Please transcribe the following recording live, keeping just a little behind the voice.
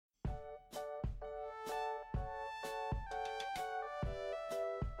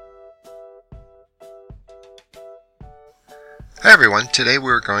Hi everyone, today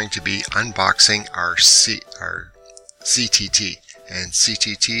we're going to be unboxing our CTT, and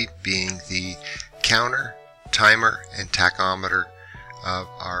CTT being the counter, timer, and tachometer of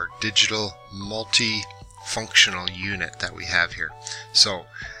our digital multifunctional unit that we have here. So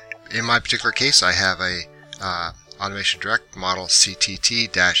in my particular case, I have a Automation Direct model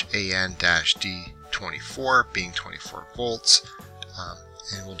CTT-AN-D24 being 24 volts,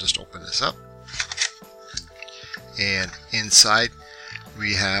 and we'll just open this up. And inside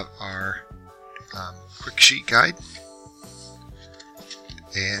we have our quick sheet guide,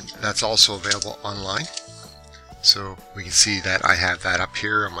 and that's also available online, so we can see that I have that up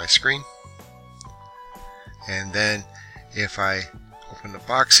here on my screen. And then if I open the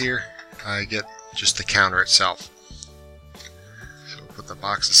box here, I get just the counter itself. So put the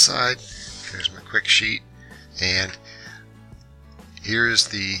box aside. Here's my quick sheet, and here's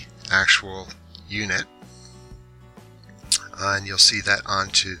the actual unit. And you'll see that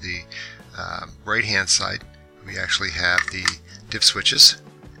onto the right hand side we actually have the diff switches,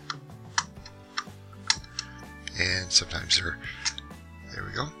 and sometimes there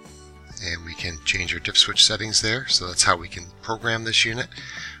we go, and we can change our diff switch settings there. So that's how we can program this unit.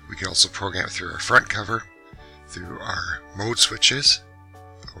 We can also program it through our front cover, through our mode switches,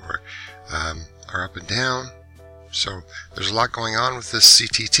 or our up and down. So there's a lot going on with this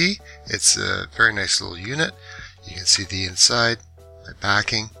CTT. It's a very nice little unit. You can see the inside, my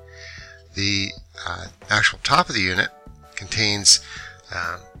backing. The actual top of the unit contains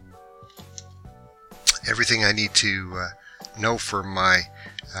everything I need to know for my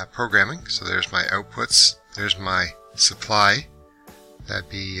programming. So there's my outputs, there's my supply, that'd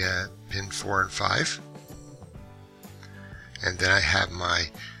be pin 4 and 5, and then I have my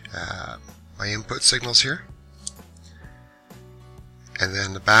input signals here. And then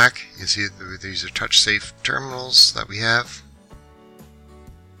in the back, you see these are touch-safe terminals that we have.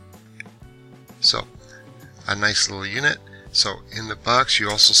 So, a nice little unit. So in the box, you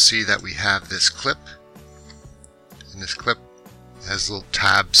also see that we have this clip. And this clip has little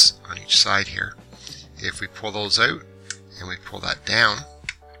tabs on each side here. If we pull those out and we pull that down,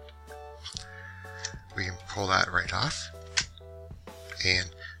 we can pull that right off. And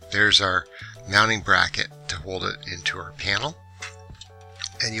there's our mounting bracket to hold it into our panel.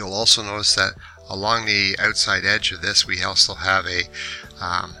 And you'll also notice that along the outside edge of this, we also have a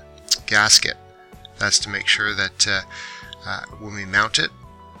gasket. That's to make sure that when we mount it,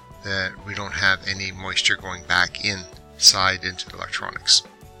 that we don't have any moisture going back inside into the electronics.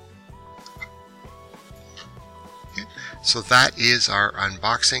 Okay. So that is our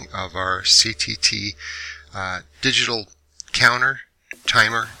unboxing of our CTT digital counter,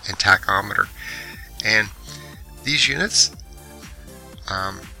 timer, and tachometer. And these units,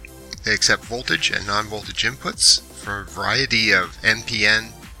 they accept voltage and non-voltage inputs for a variety of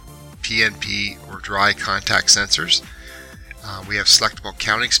NPN, PNP, or dry contact sensors. We have selectable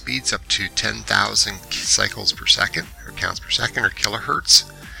counting speeds up to 10,000 cycles per second, or counts per second, or kilohertz.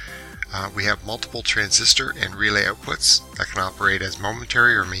 We have multiple transistor and relay outputs that can operate as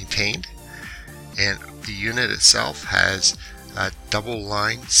momentary or maintained. And the unit itself has a double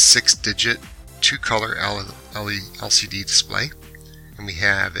line 6-digit 2-color LCD display. And we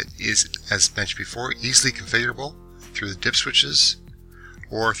have it is, as mentioned before, easily configurable through the dip switches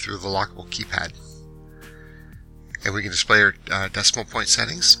or through the lockable keypad. And we can display our decimal point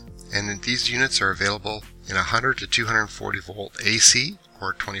settings. And these units are available in 100 to 240 volt AC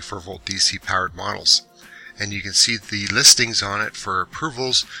or 24 volt DC powered models. And you can see the listings on it for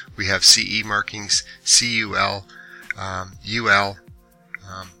approvals. We have CE markings, CUL, UL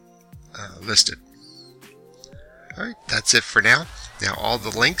listed. Alright, that's it for now. Now all the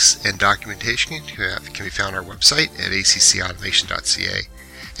links and documentation can be found on our website at accautomation.ca.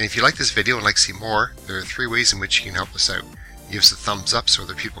 And if you like this video and like to see more, there are 3 ways in which you can help us out. Give us a thumbs up so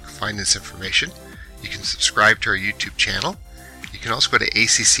other people can find this information. You can subscribe to our YouTube channel. You can also go to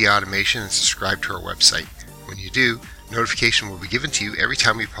ACC Automation and subscribe to our website. When you do, notification will be given to you every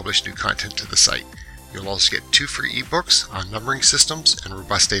time we publish new content to the site. You'll also get 2 free ebooks on numbering systems and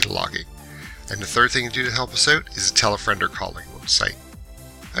robust data logging. And the third thing to do to help us out is to tell a friend or colleague about the site.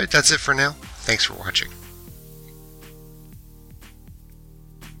 Alright, that's it for now. Thanks for watching.